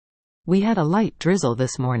We had a light drizzle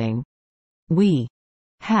this morning. We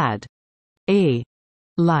had a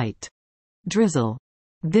light drizzle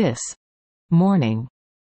this morning.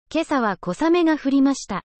 今朝は小雨が降りまし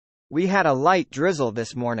た。We had a light drizzle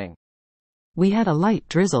this morning. We had a light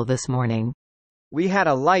drizzle this morning. We had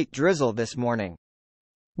a light drizzle this morning.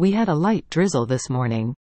 We had a light drizzle this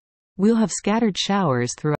morning. We'll have scattered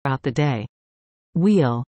showers throughout the day.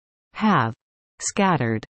 We'll have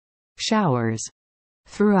scattered showers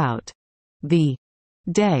throughout the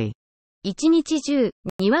day. 一日中、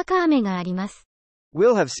にわか雨があります。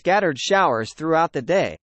We'll have scattered showers throughout the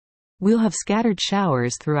day. We'll have scattered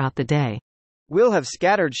showers throughout the day. We'll have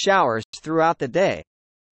scattered showers throughout the day.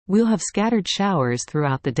 We'll have scattered showers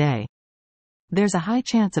throughout the day. There's a high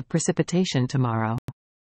chance of precipitation tomorrow.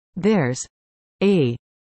 There's a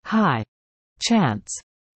high chance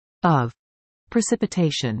of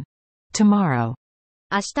precipitation tomorrow.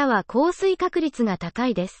 明日は降水確率が高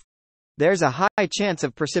いです。There's a high chance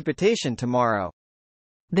of precipitation tomorrow.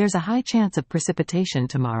 There's a high chance of precipitation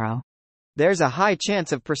tomorrow. There's a high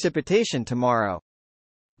chance of precipitation tomorrow.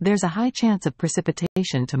 There's a high chance of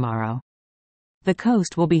precipitation tomorrow. The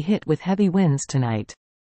coast will be hit with heavy winds tonight.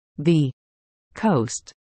 The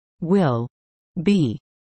coast will be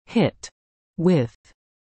hit with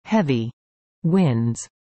heavy winds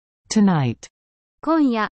tonight.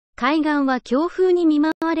 今夜、海岸は強風に見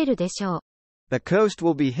舞われるでしょう。The coast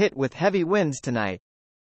will be hit with heavy winds tonight.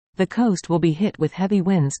 The coast will be hit with heavy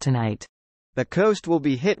winds tonight. The coast will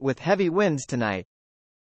be hit with heavy winds tonight.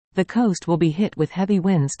 The coast will be hit with heavy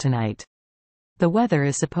winds tonight. The weather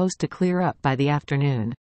is supposed to clear up by the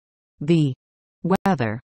afternoon. The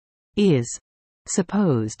weather is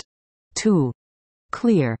supposed to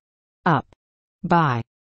clear up by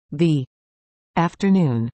the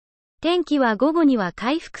afternoon. 天気は午後には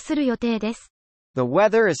回復する予定です。The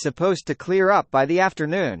weather is supposed to clear up by the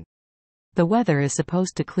afternoon. The weather is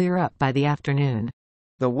supposed to clear up by the afternoon.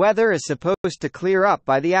 The weather is supposed to clear up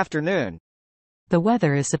by the afternoon. The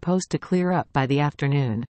weather is supposed to clear up by the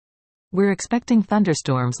afternoon. We're expecting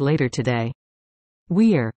thunderstorms later today.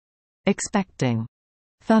 We're expecting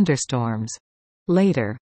thunderstorms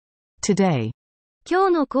later today. 今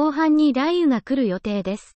日の後半に雷雨が来る予定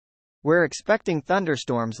です。We're expecting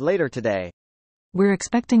thunderstorms later today. We're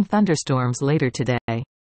expecting thunderstorms later today.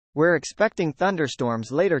 We're expecting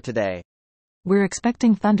thunderstorms later today. We're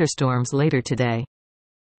expecting thunderstorms later today.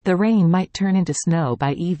 The rain might turn into snow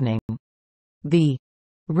by evening. The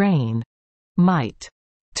rain might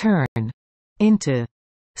turn into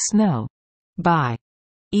snow by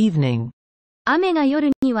evening. 雨が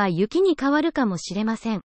夜には雪に変わるかもしれま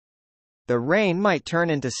せん。The rain might turn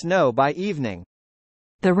into snow by evening.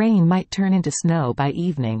 The rain might turn into snow by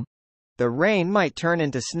evening. The rain might turn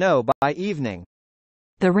into snow by evening.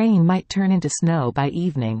 The rain might turn into snow by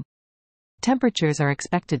evening. Temperatures are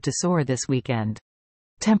expected to soar this weekend.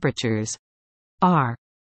 Temperatures are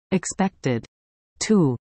expected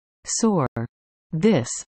to soar this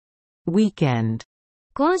weekend.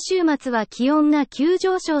 今週末は気温が急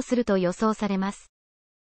上昇すると予想されます。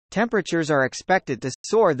Temperatures are expected to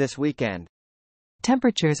soar this weekend.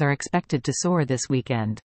 Temperatures are expected to soar this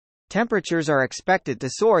weekend. Temperatures are expected to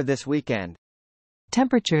soar this weekend.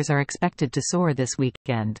 Temperatures are expected to soar this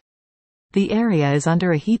weekend. The area is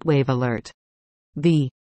under a heat wave alert. The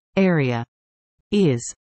area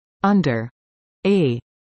is under a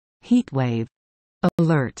heat wave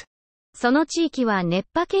alert. その地域は熱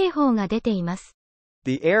波警報が出ています。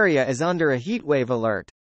The area is under a heat wave alert.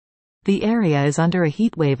 The area is under a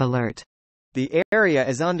heat wave alert. The area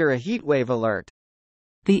is under a heat wave alert.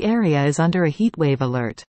 The area is under a heat wave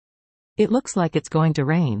alert. It looks like it's going to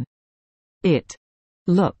rain. It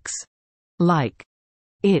looks like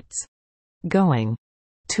it's going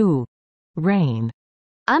to rain.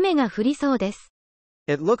 雨が降りそうです。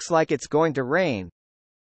It looks like it's going to rain.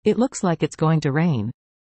 It looks like it's going to rain.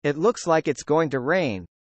 It looks like it's going to rain.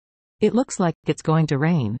 It looks like it's going to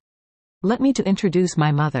rain. Let me to introduce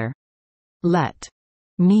my mother. Let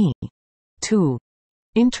me to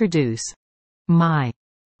introduce my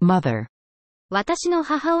mother. 私の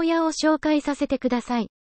母親を紹介させてください。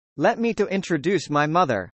Let me to introduce my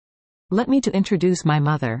mother. Let me to introduce my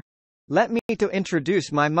mother. Let me to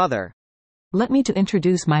introduce my mother. Let me to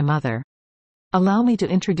introduce my mother. Allow me to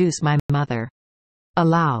introduce my mother.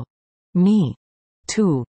 Allow me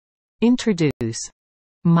to introduce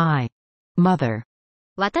my mother.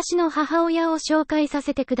 私の母親を紹介さ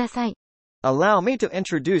せてください。Allow me to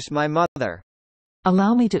introduce my mother.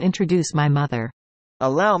 Allow me to introduce my mother.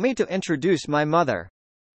 Allow me to introduce my mother.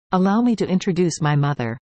 Allow me to introduce my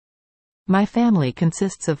mother. My family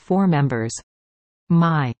consists of 4 members.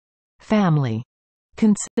 My family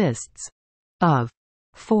consists of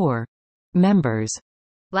 4 members.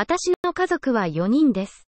 私の家族は4人で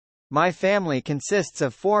す。My family consists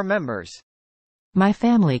of 4 members. My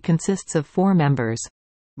family consists of 4 members.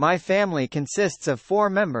 My family consists of 4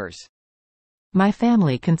 members. My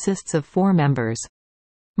family consists of 4 members.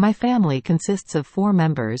 My family consists of 4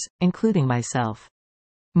 members, including myself.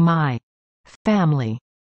 My family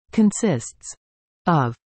consists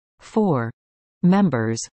of 4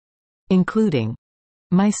 members, including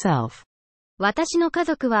myself. 私の家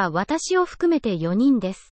族は私を含めて4人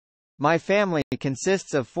です。My family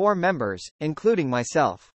consists of 4 members, including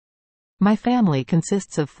myself. My family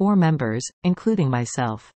consists of 4 members, including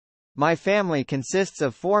myself. My family consists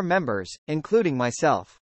of 4 members, including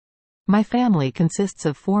myself. My family consists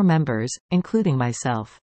of 4 members, including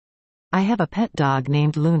myself. I have a pet dog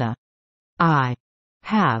named Luna. I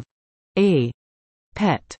have a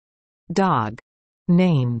pet dog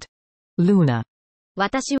named Luna.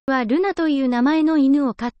 私はルナという名前の犬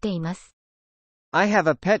を飼っています。I have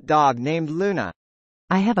a pet dog named Luna.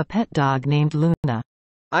 I have a pet dog named Luna.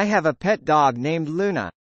 I have a pet dog named Luna.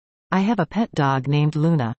 I have a pet dog named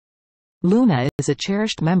Luna. Luna is a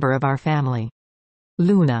cherished member of our family.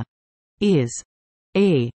 Luna is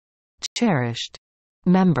a cherished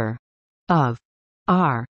member of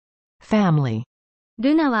our family.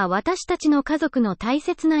 ルナは私たちの家族の大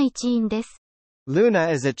切な一員です。Luna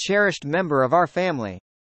is a cherished member of our family.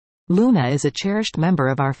 Luna is a cherished member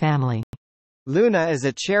of our family. Luna is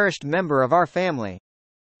a cherished member of our family.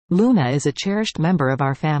 Luna is a cherished member of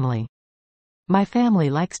our family. My family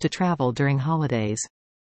likes to travel during holidays.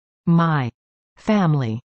 My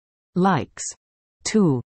family likes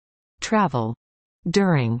to travel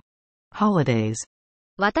during holidays.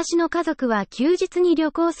 私の家族は休日に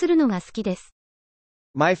旅行するのが好きです。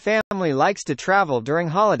My family likes to travel during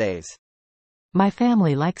holidays. My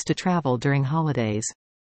family likes to travel during holidays.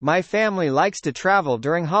 My family likes to travel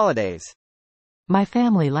during holidays. My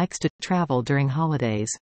family likes to travel during holidays.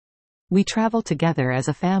 We travel together as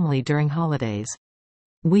a family during holidays.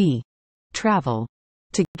 We travel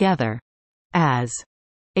together as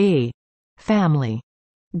a family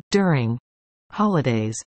during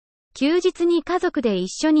holidays. 休日に家族で一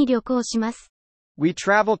緒に旅行します。We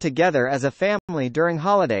travel together as a family during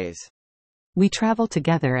holidays. We travel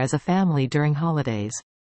together as a family during holidays.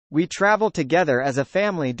 We travel together as a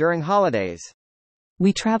family during holidays.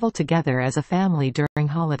 We travel together as a family during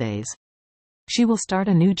holidays. She will start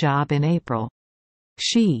a new job in April.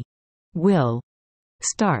 She will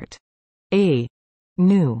start a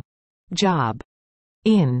new job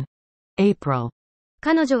in April.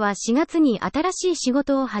 彼女は4月に新しい仕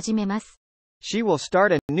事を始めます。She will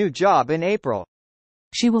start a new job in April.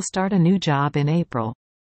 She will start a new job in April.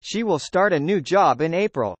 She will start a new job in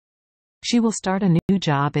April. She will start a new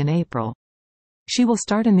job in April. She will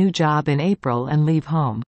start a new job in April and leave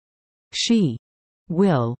home. She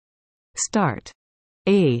will start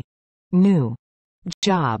a new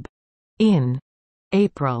job in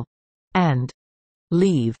April and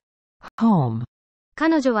leave home.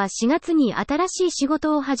 彼女は4月に新しい仕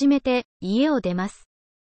事を始めて家を出ます。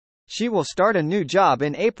She will start a new job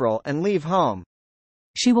in April and leave home.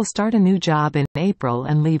 She will start a new job in April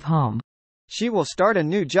and leave home. She will start a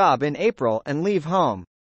new job in April and leave home.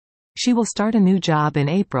 She will start a new job in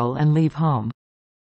April and leave home.